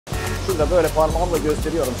şurada böyle parmağımla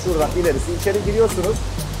gösteriyorum. Şuradan ilerisi içeri giriyorsunuz.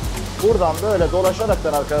 Buradan böyle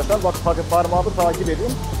dolaşaraktan arkadaşlar bak parmağımı takip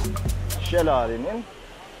edin. Şelalenin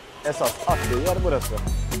esas aktığı yer burası.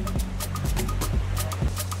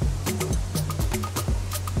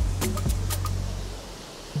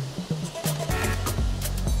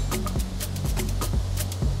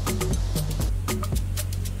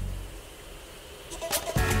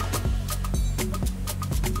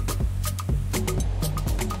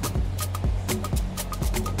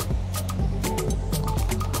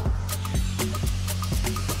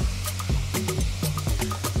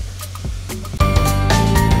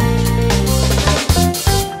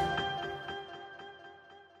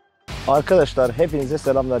 Arkadaşlar hepinize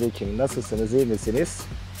selamünaleyküm. Nasılsınız, iyi misiniz?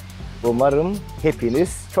 Umarım hepiniz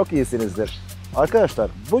çok iyisinizdir.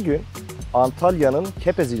 Arkadaşlar bugün Antalya'nın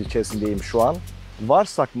Kepez ilçesindeyim şu an.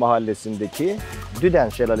 Varsak Mahallesi'ndeki Düden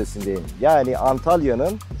Şelalesi'ndeyim. Yani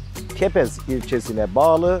Antalya'nın Kepez ilçesine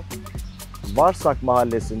bağlı Varsak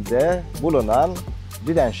Mahallesi'nde bulunan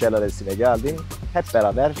Düden Şelalesi'ne geldim. Hep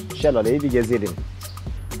beraber şelaleyi bir gezelim.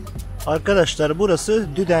 Arkadaşlar burası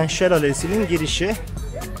Düden Şelalesi'nin girişi.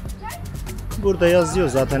 Burada yazıyor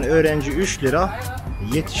zaten öğrenci 3 lira,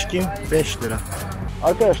 yetişkin 5 lira.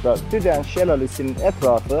 Arkadaşlar Düden Şelalesi'nin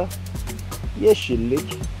etrafı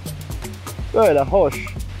yeşillik, böyle hoş,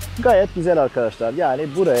 gayet güzel arkadaşlar.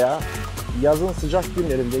 Yani buraya yazın sıcak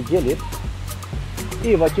günlerinde gelip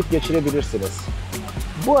iyi vakit geçirebilirsiniz.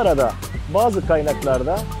 Bu arada bazı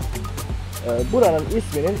kaynaklarda buranın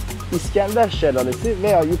isminin İskender Şelalesi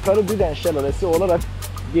veya Yukarı Düden Şelalesi olarak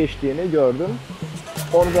geçtiğini gördüm.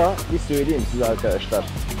 Onu da bir söyleyeyim size arkadaşlar.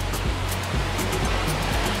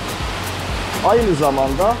 Aynı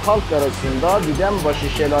zamanda halk arasında Düdenbaşı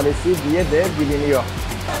Şelalesi diye de biliniyor.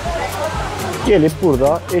 Gelip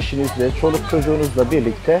burada eşinizle, çoluk çocuğunuzla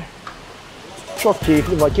birlikte çok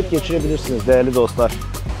keyifli vakit geçirebilirsiniz değerli dostlar.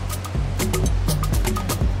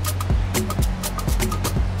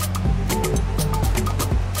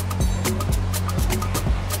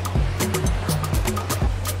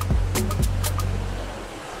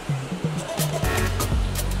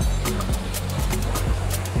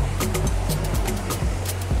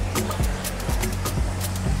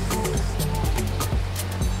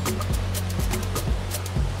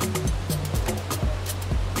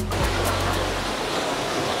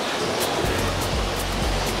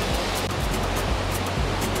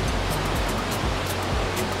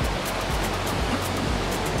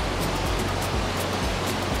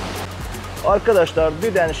 Arkadaşlar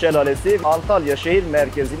Düden Şelalesi Antalya şehir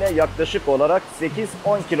merkezine yaklaşık olarak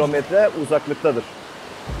 8-10 kilometre uzaklıktadır.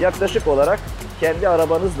 Yaklaşık olarak kendi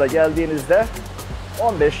arabanızla geldiğinizde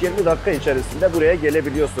 15-20 dakika içerisinde buraya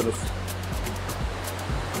gelebiliyorsunuz.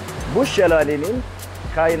 Bu şelalenin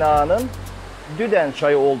kaynağının Düden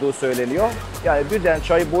çayı olduğu söyleniyor. Yani Düden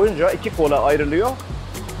çayı boyunca iki kola ayrılıyor.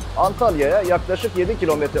 Antalya'ya yaklaşık 7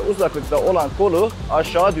 kilometre uzaklıkta olan kolu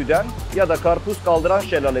Aşağı Düden ya da Karpuz Kaldıran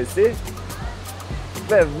Şelalesi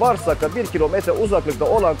ve Varsak'a 1 kilometre uzaklıkta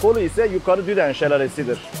olan kolu ise Yukarı Düden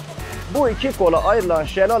Şelalesi'dir. Bu iki kola ayrılan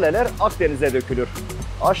şelaleler Akdeniz'e dökülür.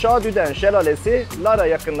 Aşağı Düden Şelalesi Lara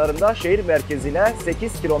yakınlarında şehir merkezine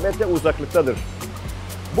 8 kilometre uzaklıktadır.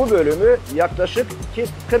 Bu bölümü yaklaşık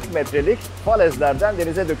 40 metrelik falezlerden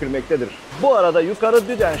denize dökülmektedir. Bu arada Yukarı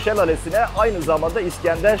Düden Şelalesi'ne aynı zamanda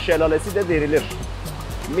İskender Şelalesi de denilir.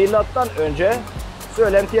 Milattan önce,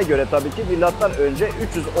 söylentiye göre tabii ki milattan önce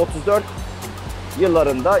 334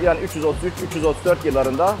 yıllarında, yani 333-334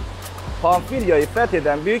 yıllarında Pamfilya'yı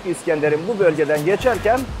fetheden Büyük İskender'in bu bölgeden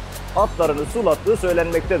geçerken atlarını sulattığı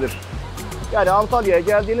söylenmektedir. Yani Antalya'ya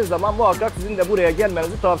geldiğiniz zaman muhakkak sizin de buraya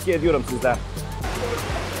gelmenizi tavsiye ediyorum sizden.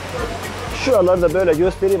 Şuraları da böyle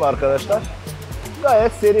göstereyim arkadaşlar.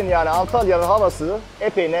 Gayet serin, yani Antalya'nın havası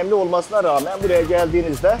epey nemli olmasına rağmen buraya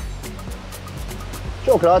geldiğinizde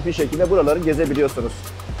çok rahat bir şekilde buraları gezebiliyorsunuz.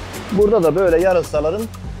 Burada da böyle yarısaların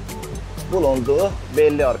bulunduğu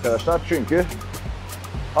belli arkadaşlar. Çünkü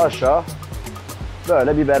aşağı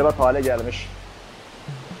böyle bir berbat hale gelmiş.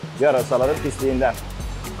 Yarasaların pisliğinden.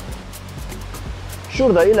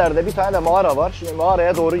 Şurada ileride bir tane de mağara var. Şimdi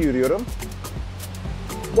mağaraya doğru yürüyorum.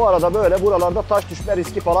 Bu arada böyle buralarda taş düşme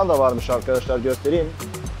riski falan da varmış arkadaşlar, göstereyim.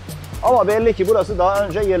 Ama belli ki burası daha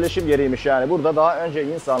önce yerleşim yeriymiş, yani burada daha önce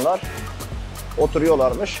insanlar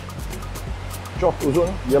oturuyorlarmış. Çok uzun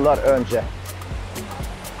yıllar önce.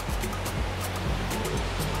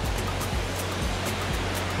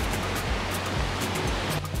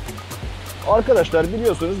 Arkadaşlar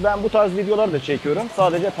biliyorsunuz ben bu tarz videolar da çekiyorum.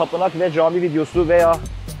 Sadece tapınak ve cami videosu veya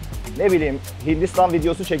ne bileyim Hindistan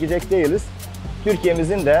videosu çekecek değiliz.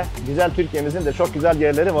 Türkiye'mizin de, güzel Türkiye'mizin de çok güzel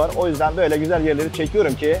yerleri var. O yüzden böyle güzel yerleri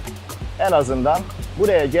çekiyorum ki En azından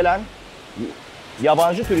buraya gelen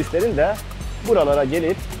yabancı turistlerin de buralara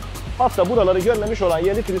gelip, hatta buraları görmemiş olan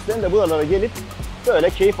yerli turistlerin de buralara gelip böyle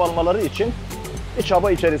keyif almaları için bir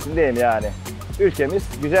çaba içerisindeyim yani. Ülkemiz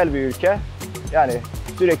güzel bir ülke. Yani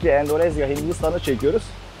sürekli Endonezya, Hindistan'ı çekiyoruz.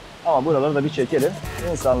 Ama buraları da bir çekelim.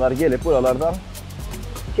 İnsanlar gelip buralardan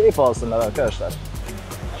keyif alsınlar arkadaşlar.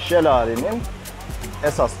 Şelalenin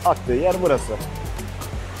esas aktığı yer burası.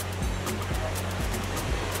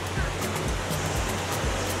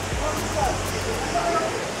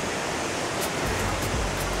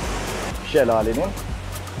 Şelalenin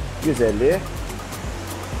güzelliği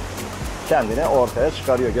kendini ortaya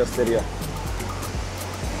çıkarıyor, gösteriyor.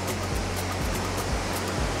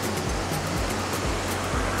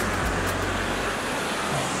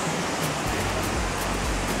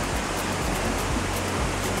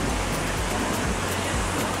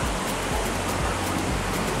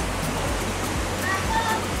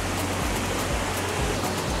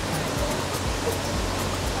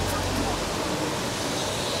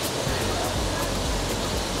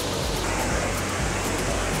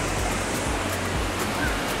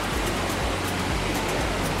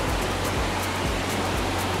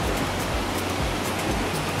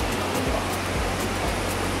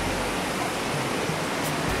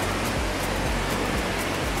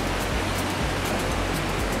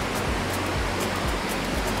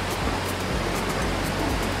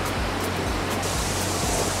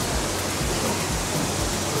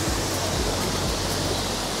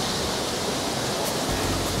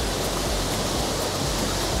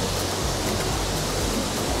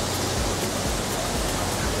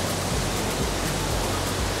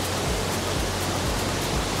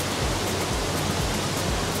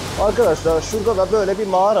 Arkadaşlar şurada da böyle bir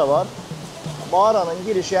mağara var. Mağaranın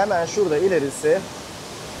girişi hemen şurada ilerisi.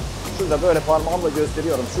 Şurada böyle parmağımla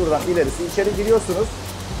gösteriyorum. Şuradan ilerisi. İçeri giriyorsunuz.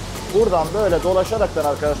 Buradan böyle dolaşaraktan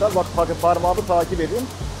arkadaşlar, bakın parmağımı takip edin.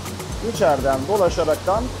 İçeriden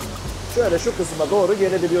dolaşaraktan şöyle şu kısma doğru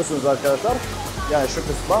gelebiliyorsunuz arkadaşlar. Yani şu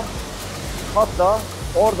kısma. Hatta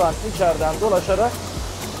oradan içeriden dolaşarak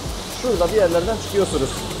şurada bir yerlerden çıkıyorsunuz.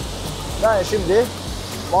 Ben şimdi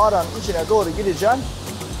mağaranın içine doğru gideceğim.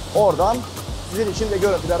 Oradan sizin için de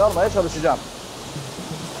görüntüler almaya çalışacağım.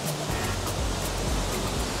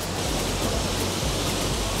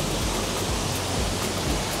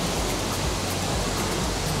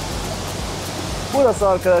 Burası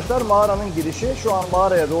arkadaşlar mağaranın girişi. Şu an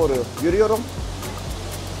mağaraya doğru yürüyorum.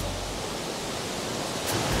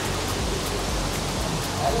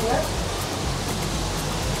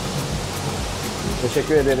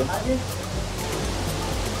 Teşekkür ederim.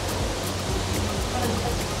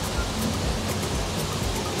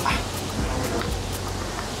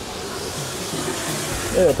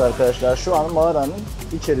 Evet arkadaşlar, şu an mağaranın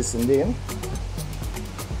içerisindeyim.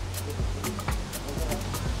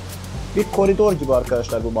 Bir koridor gibi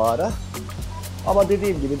arkadaşlar bu mağara. Ama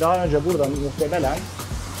dediğim gibi daha önce buradan muhtemelen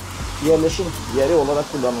yerleşim yeri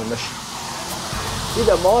olarak kullanılmış. Bir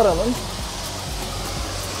de mağaranın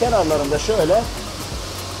kenarlarında şöyle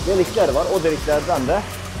delikler var. O deliklerden de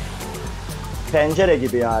pencere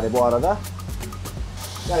gibi yani bu arada.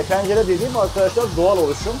 Yani pencere dediğim arkadaşlar doğal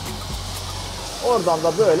oluşum. Oradan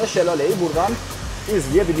da böyle şelaleyi buradan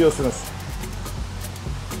izleyebiliyorsunuz.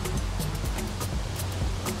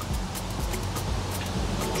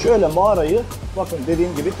 Şöyle mağarayı, bakın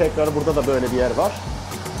dediğim gibi tekrar burada da böyle bir yer var.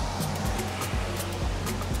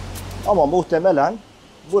 Ama muhtemelen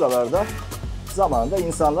buralarda zamanında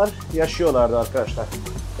insanlar yaşıyorlardı arkadaşlar.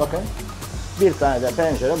 Bakın bir tane de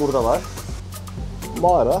pencere burada var.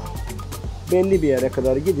 Mağara belli bir yere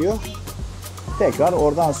kadar gidiyor. Tekrar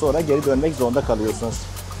oradan sonra geri dönmek zorunda kalıyorsunuz.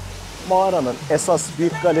 Mağaranın esas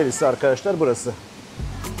büyük galerisi arkadaşlar burası.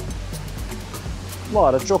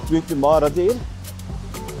 Mağara çok büyük bir mağara değil.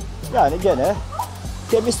 Yani gene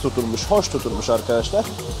temiz tutulmuş, hoş tutulmuş arkadaşlar.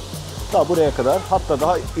 Daha buraya kadar, hatta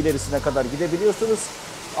daha ilerisine kadar gidebiliyorsunuz.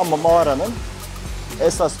 Ama mağaranın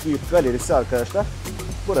esas büyük galerisi arkadaşlar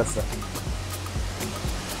burası.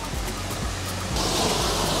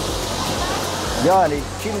 Yani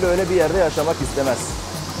kim böyle bir yerde yaşamak istemez?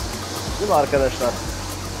 Değil mi arkadaşlar?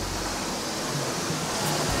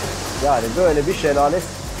 Yani böyle bir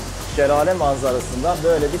şelale manzarasından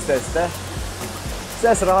böyle bir seste.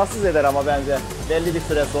 Ses rahatsız eder ama bence belli bir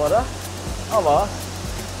süre sonra. Ama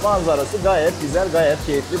manzarası gayet güzel, gayet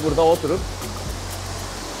keyifli. Burada oturup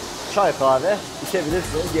çay kahve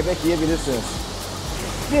içebilirsiniz, yemek yiyebilirsiniz.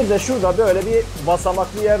 Bir de şurada böyle bir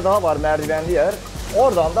basamaklı yer daha var, merdivenli yer.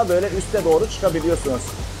 Oradan da böyle üste doğru çıkabiliyorsunuz.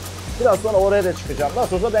 Biraz sonra oraya da çıkacağım.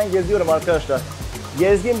 Nasıl olsa ben geziyorum arkadaşlar.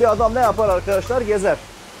 Gezgin bir adam ne yapar arkadaşlar? Gezer.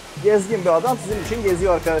 Gezgin bir adam sizin için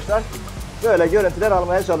geziyor arkadaşlar. böyle görüntüler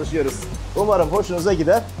almaya çalışıyoruz. Umarım hoşunuza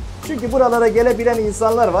gider. Çünkü buralara gelebilen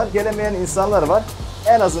insanlar var, gelemeyen insanlar var.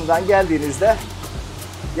 En azından geldiğinizde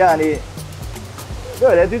yani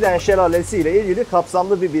böyle Düden Şelalesi ile ilgili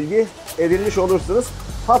kapsamlı bir bilgi edinmiş olursunuz.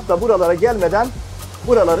 Hatta buralara gelmeden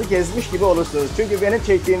buraları gezmiş gibi olursunuz. Çünkü benim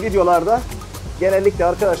çektiğim videolarda genellikle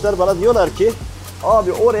arkadaşlar bana diyorlar ki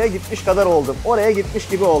abi oraya gitmiş kadar oldum, oraya gitmiş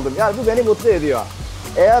gibi oldum. Yani bu beni mutlu ediyor.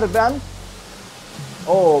 Eğer ben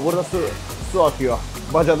burada su akıyor.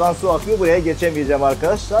 Bacadan su akıyor. Buraya geçemeyeceğim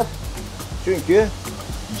arkadaşlar. Çünkü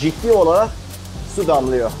ciddi olarak su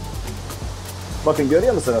damlıyor. Bakın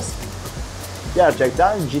görüyor musunuz?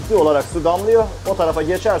 Gerçekten ciddi olarak su damlıyor. O tarafa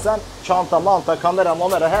geçersen çanta, manta,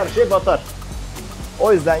 kamera, her şey batar.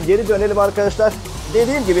 O yüzden geri dönelim arkadaşlar.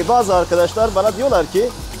 Dediğim gibi bazı arkadaşlar bana diyorlar ki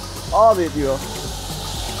abi diyor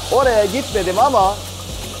oraya gitmedim ama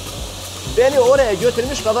beni oraya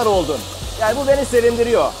götürmüş kadar oldun. Yani bu beni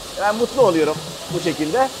sevindiriyor. Ben mutlu oluyorum bu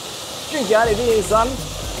şekilde. Çünkü yani bir insan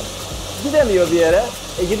gidemiyor bir yere.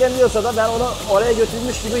 Gidemiyorsa da ben onu oraya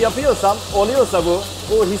götürmüş gibi yapıyorsam, oluyorsa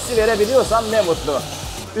bu hissi verebiliyorsam ne mutlu.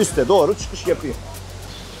 Üste doğru çıkış yapıyor.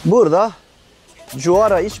 Burada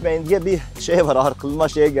cuara içmeyin diye bir şey var. Aklıma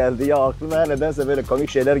şey geldi ya, aklıma nedense böyle komik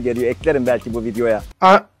şeyler geliyor. Eklerim belki bu videoya.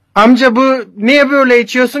 Amca bu niye böyle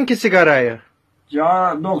içiyorsun ki sigarayı?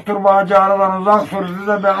 Ya doktor bana caradan uzak sürdü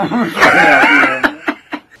de ben onu yapıyorum.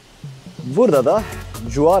 Burada da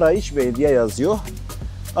cuara içmeyin diye yazıyor.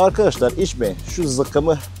 Arkadaşlar içmeyin. Şu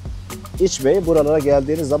zıkkımı içmeyin. Buralara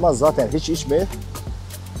geldiğiniz zaman zaten hiç içmeyin.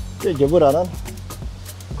 Çünkü buranın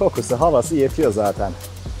kokusu, havası yetiyor zaten.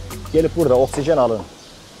 Gelip burada oksijen alın.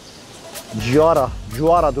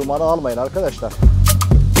 Cuara dumanı almayın arkadaşlar.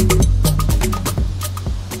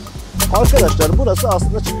 Arkadaşlar burası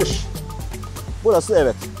aslında çıkış. Burası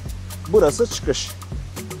evet. Burası çıkış.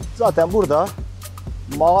 Zaten burada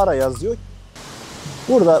mağara yazıyor.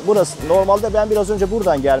 Burası normalde ben biraz önce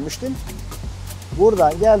buradan gelmiştim.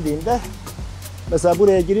 Buradan geldiğimde mesela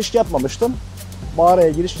buraya giriş yapmamıştım. Mağaraya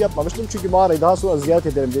giriş yapmamıştım. Çünkü mağarayı daha sonra ziyaret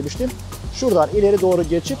ederim demiştim. Şuradan ileri doğru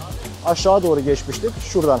geçip aşağı doğru geçmiştim.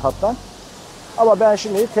 Şuradan hatta. Ama ben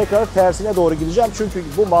şimdi tekrar tersine doğru gideceğim. Çünkü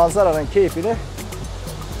bu manzaranın keyfini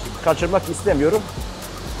kaçırmak istemiyorum.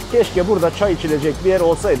 Keşke burada çay içilecek bir yer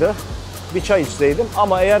olsaydı. Bir çay içseydim.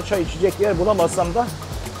 Ama eğer çay içecek yer bulamazsam da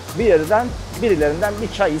birilerinden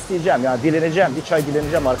bir çay isteyeceğim. Yani dileneceğim. Bir çay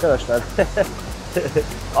dileneceğim arkadaşlar.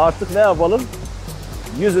 Artık ne yapalım?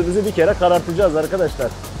 Yüzümüzü bir kere karartacağız arkadaşlar.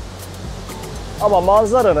 Ama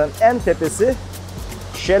manzaranın en tepesi,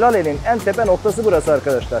 şelalenin en tepe noktası burası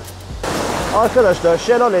arkadaşlar. Arkadaşlar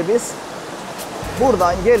şelalemiz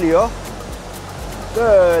buradan geliyor.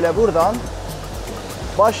 Böyle buradan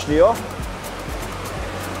başlıyor.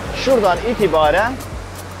 Şuradan itibaren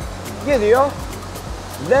gidiyor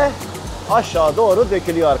ve aşağı doğru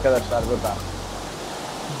dökülüyor arkadaşlar buradan.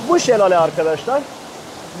 Bu şelale arkadaşlar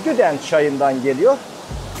Düden çayından geliyor.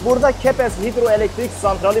 Burada Kepez hidroelektrik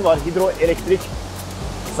santrali var. Hidroelektrik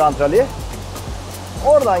santrali.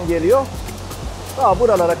 Oradan geliyor. Daha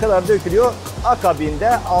buralara kadar dökülüyor. Akabinde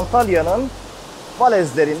Antalya'nın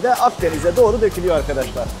falezlerinde Akdeniz'e doğru dökülüyor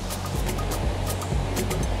arkadaşlar.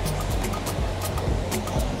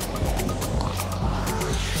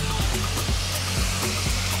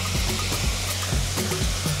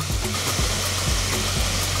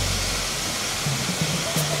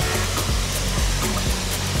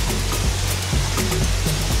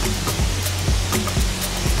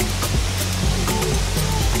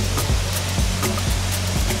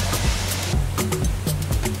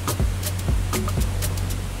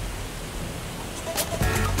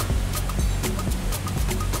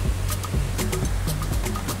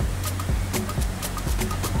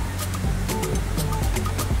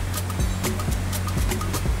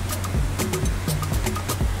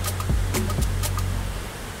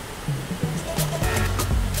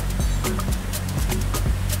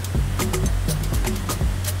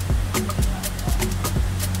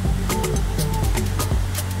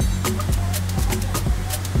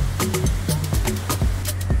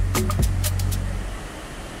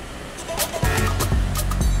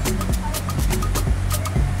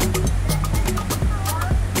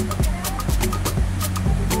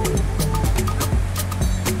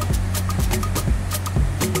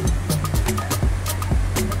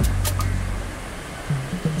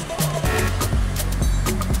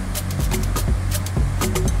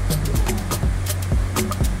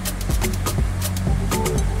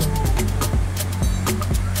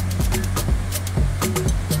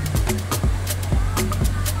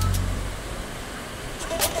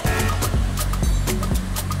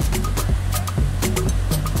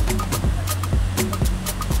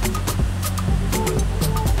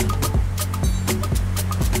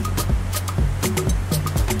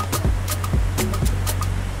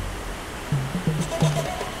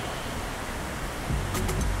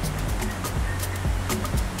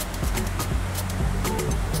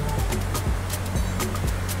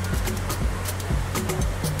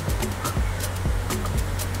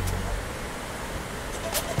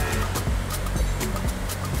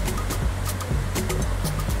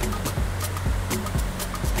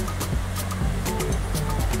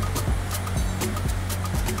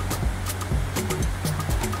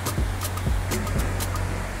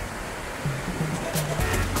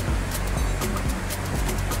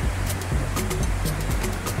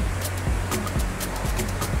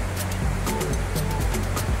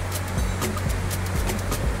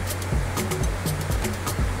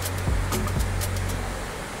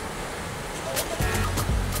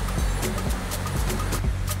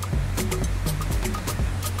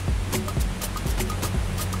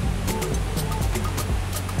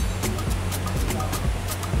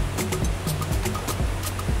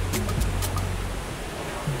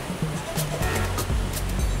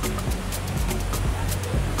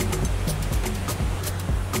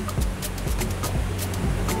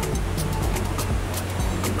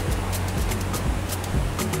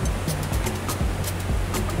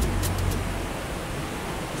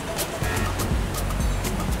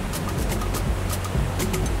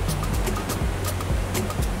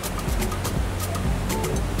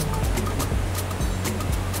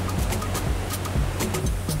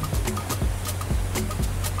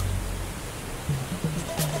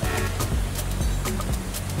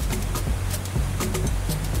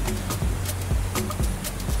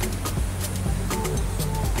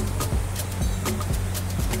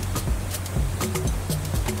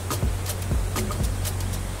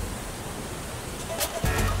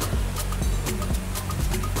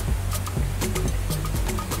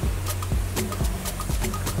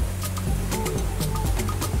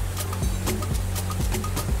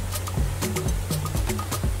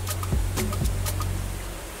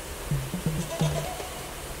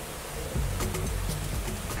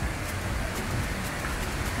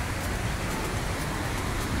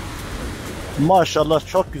 Maşallah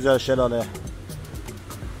çok güzel şelale.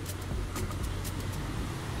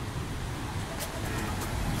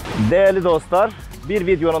 Değerli dostlar, bir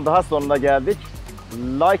videonun daha sonuna geldik.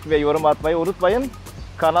 Like ve yorum atmayı unutmayın.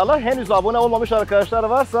 Kanala henüz abone olmamış arkadaşlar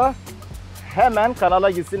varsa hemen kanala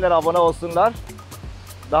gitsinler, abone olsunlar.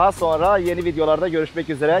 Daha sonra yeni videolarda görüşmek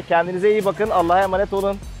üzere. Kendinize iyi bakın. Allah'a emanet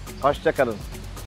olun. Hoşça kalın.